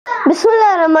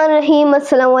Bismillahirrahmanirrahim.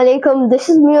 Assalamu alaikum. This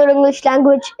is me, your English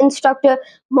language instructor,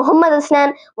 Muhammad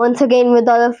Hasnain, once again with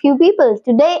all of you people.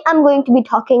 Today I'm going to be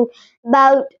talking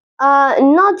about a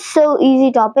not so easy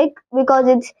topic because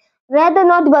it's rather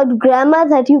not about grammar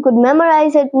that you could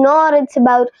memorize it, nor it's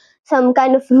about some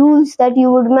kind of rules that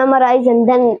you would memorize and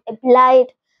then apply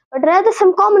it, but rather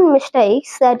some common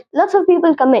mistakes that lots of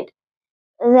people commit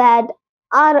that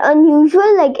are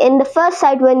unusual, like in the first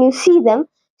sight when you see them,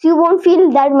 so you won't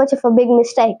feel that much of a big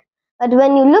mistake. But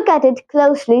when you look at it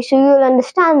closely, so you'll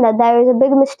understand that there is a big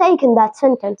mistake in that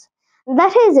sentence.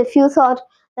 That is, if you thought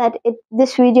that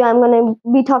this video I'm going to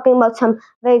be talking about some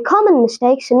very common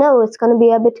mistakes, no, it's going to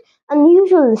be a bit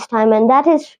unusual this time, and that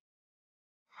is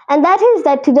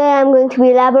that today I'm going to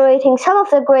be elaborating some of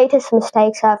the greatest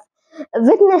mistakes I've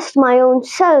witnessed my own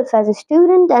self as a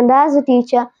student and as a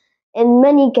teacher in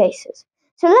many cases.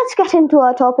 So let's get into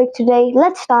our topic today.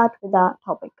 Let's start with our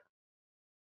topic.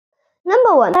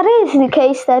 Number one, that is the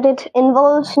case that it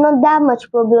involves not that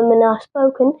much problem in our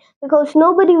spoken, because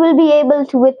nobody will be able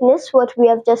to witness what we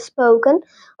have just spoken,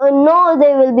 or nor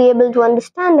they will be able to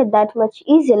understand it that much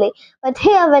easily. But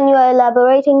here, when you are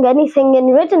elaborating anything in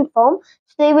written form,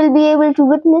 so they will be able to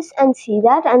witness and see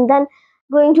that, and then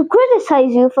going to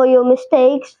criticize you for your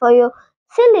mistakes, for your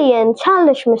silly and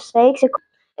childish mistakes,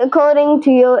 according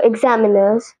to your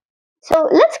examiners. So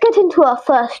let's get into our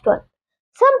first one.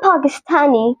 Some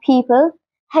Pakistani people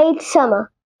hate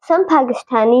summer. Some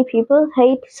Pakistani people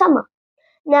hate summer.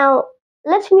 Now,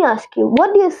 let me ask you,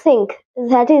 what do you think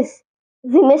that is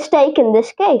the mistake in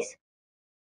this case?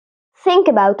 Think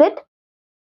about it.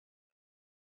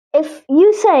 If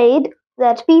you said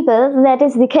that people, that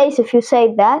is the case if you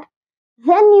said that,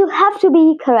 then you have to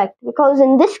be correct, because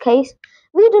in this case,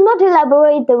 we do not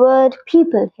elaborate the word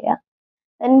people here.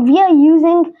 And we are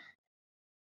using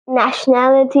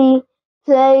nationality,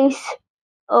 place,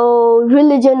 or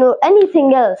religion, or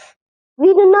anything else.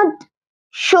 We do not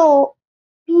show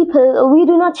people, or we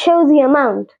do not show the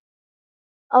amount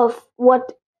of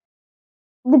what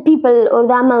the people or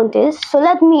the amount is. So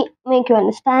let me make you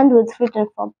understand with written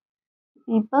form.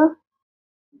 People.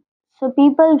 So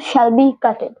people shall be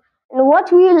cutted. And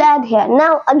what we will add here.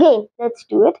 Now again, let's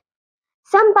do it.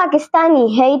 Some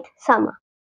Pakistani hate summer.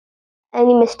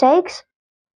 Any mistakes?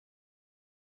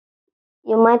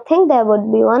 You might think there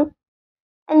would be one.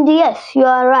 And yes, you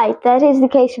are right. That is the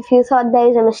case if you thought there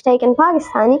is a mistake in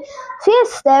Pakistani. So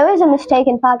yes, there is a mistake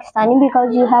in Pakistani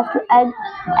because you have to add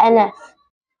an S.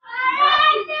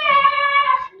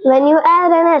 When you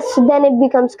add an S, then it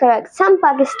becomes correct. Some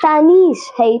Pakistanis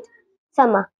hate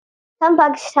summer. Some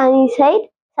Pakistanis hate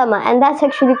summer. And that's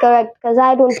actually correct because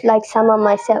I don't like summer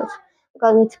myself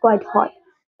because it's quite hot.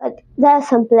 But there's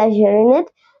some pleasure in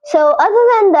it. So other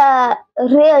than the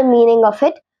real meaning of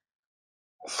it,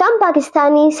 some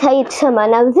Pakistanis hate summer.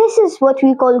 Now this is what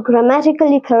we call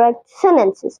grammatically correct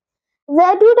sentences. There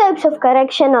are two types of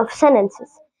correction of sentences,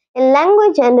 in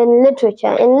language and in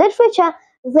literature. In literature,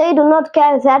 they do not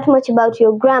care that much about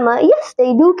your grammar. Yes,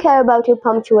 they do care about your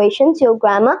punctuations, your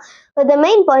grammar, but the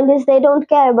main point is they don't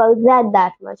care about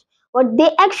that much. What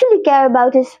they actually care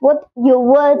about is what your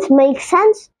words make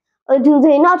sense or do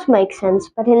they not make sense.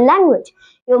 But in language,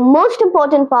 your most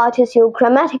important part is your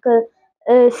grammatical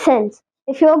sense.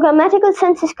 If your grammatical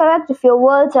sense is correct, if your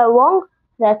words are wrong,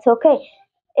 that's okay.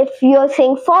 If you're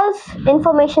saying false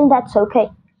information, that's okay.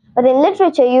 But in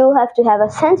literature, you have to have a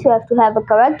sense, you have to have a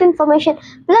correct information,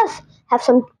 plus have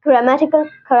some grammatical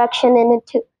correction in it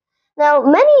too. Now,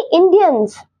 many Indian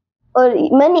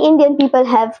people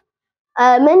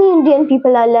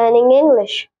are learning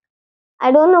English.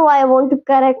 I don't know why I want to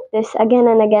correct this again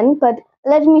and again, but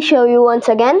let me show you once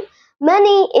again.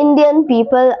 Many Indian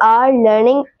people are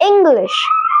learning English.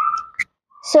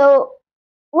 So,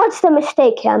 what's the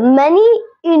mistake here? Many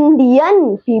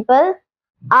Indian people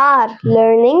are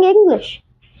learning English.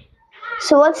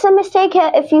 So, what's the mistake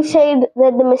here? If you say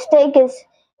that the mistake is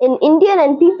in Indian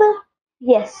and people,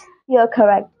 yes, you're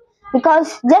correct.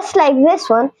 Because just like this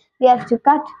one, we have to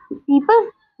cut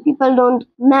people. People don't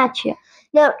match here.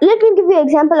 Now, let me give you an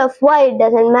example of why it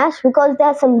doesn't match, because there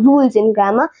are some rules in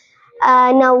grammar.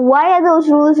 Now, why are those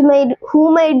rules made?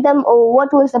 Who made them? Or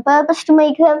what was the purpose to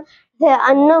make them? They're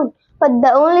unknown. But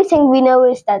the only thing we know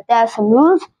is that there are some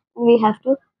rules, and we have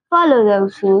to follow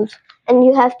those rules. And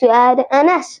you have to add an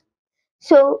S.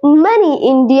 So, many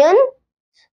Indians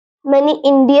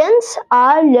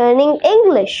are learning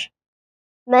English.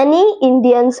 Many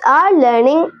Indians are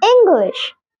learning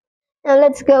English. Now,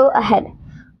 let's go ahead.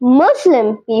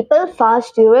 Muslim people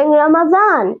fast during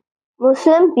Ramadan.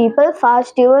 Muslim people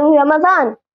fast during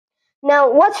Ramadan.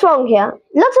 Now, what's wrong here?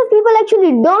 Lots of people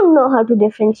actually don't know how to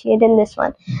differentiate in this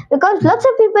one, because lots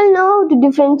of people know how to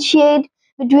differentiate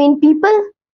between people,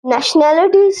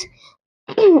 nationalities,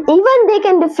 even they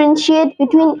can differentiate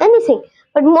between anything.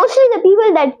 But mostly the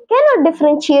people that cannot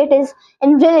differentiate is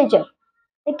in religion.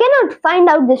 They cannot find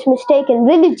out this mistake in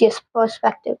religious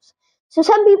perspectives. So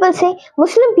some people say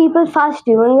Muslim people fast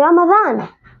during Ramadan,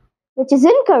 which is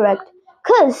incorrect.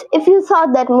 Because if you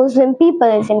thought that Muslim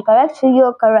people is incorrect, so you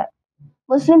are correct.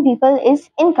 Muslim people is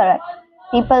incorrect.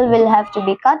 People will have to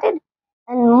be cutted,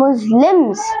 and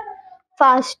Muslims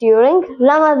fast during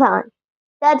Ramadan.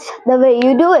 That's the way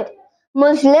you do it.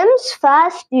 Muslims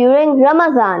fast during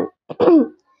Ramadan.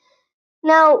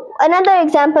 Now, another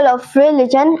example of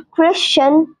religion,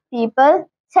 Christian people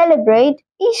celebrate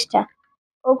Easter,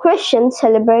 or Christians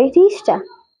celebrate Easter.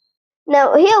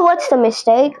 Now, here what's the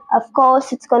mistake? Of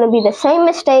course, it's going to be the same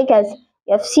mistake as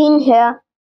you have seen here.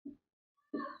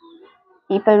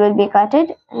 People will be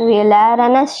cutted, and we'll add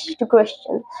an S to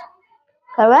Christians.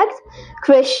 Correct?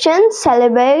 Christians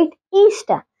celebrate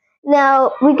Easter.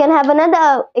 Now, we can have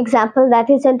another example that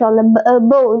isn't on the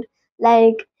board,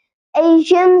 like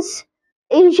Asian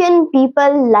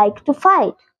people like to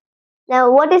fight. Now,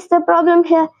 what is the problem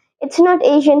here? It's not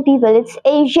Asian people, it's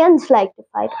Asians like to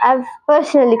fight. I've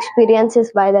personal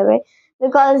experiences, by the way,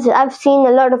 because I've seen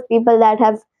a lot of people that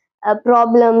have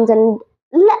problems, and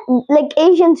like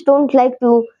Asians don't like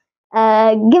to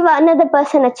give another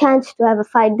person a chance to have a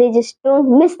fight. They just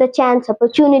don't miss the chance,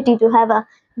 opportunity to have a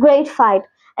great fight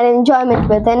and enjoyment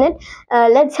within it.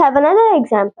 Let's have another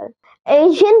example.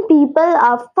 Asian people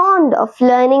are fond of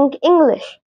learning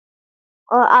English,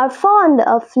 or are fond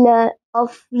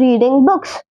of reading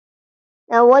books.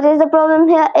 Now, what is the problem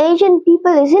here? Asian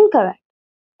people is incorrect.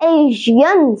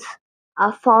 Asians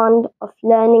are fond of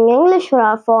learning English, or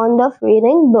are fond of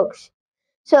reading books.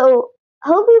 So,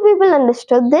 hope you people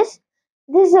understood this.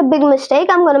 This is a big mistake.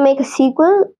 I'm going to make a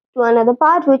sequel to another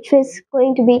part, which is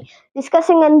going to be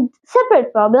discussing a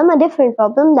separate problem, a different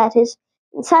problem that is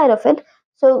inside of it.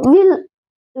 So, we'll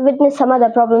witness some other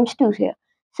problems too here.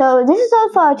 So this is all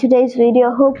for today's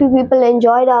video. Hope you people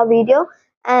enjoyed our video,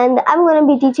 and I'm going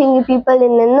to be teaching you people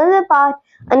in another part,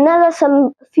 another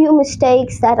some few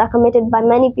mistakes that are committed by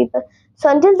many people. So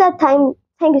until that time,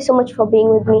 thank you so much for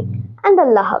being with me, and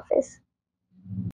Allah Hafiz.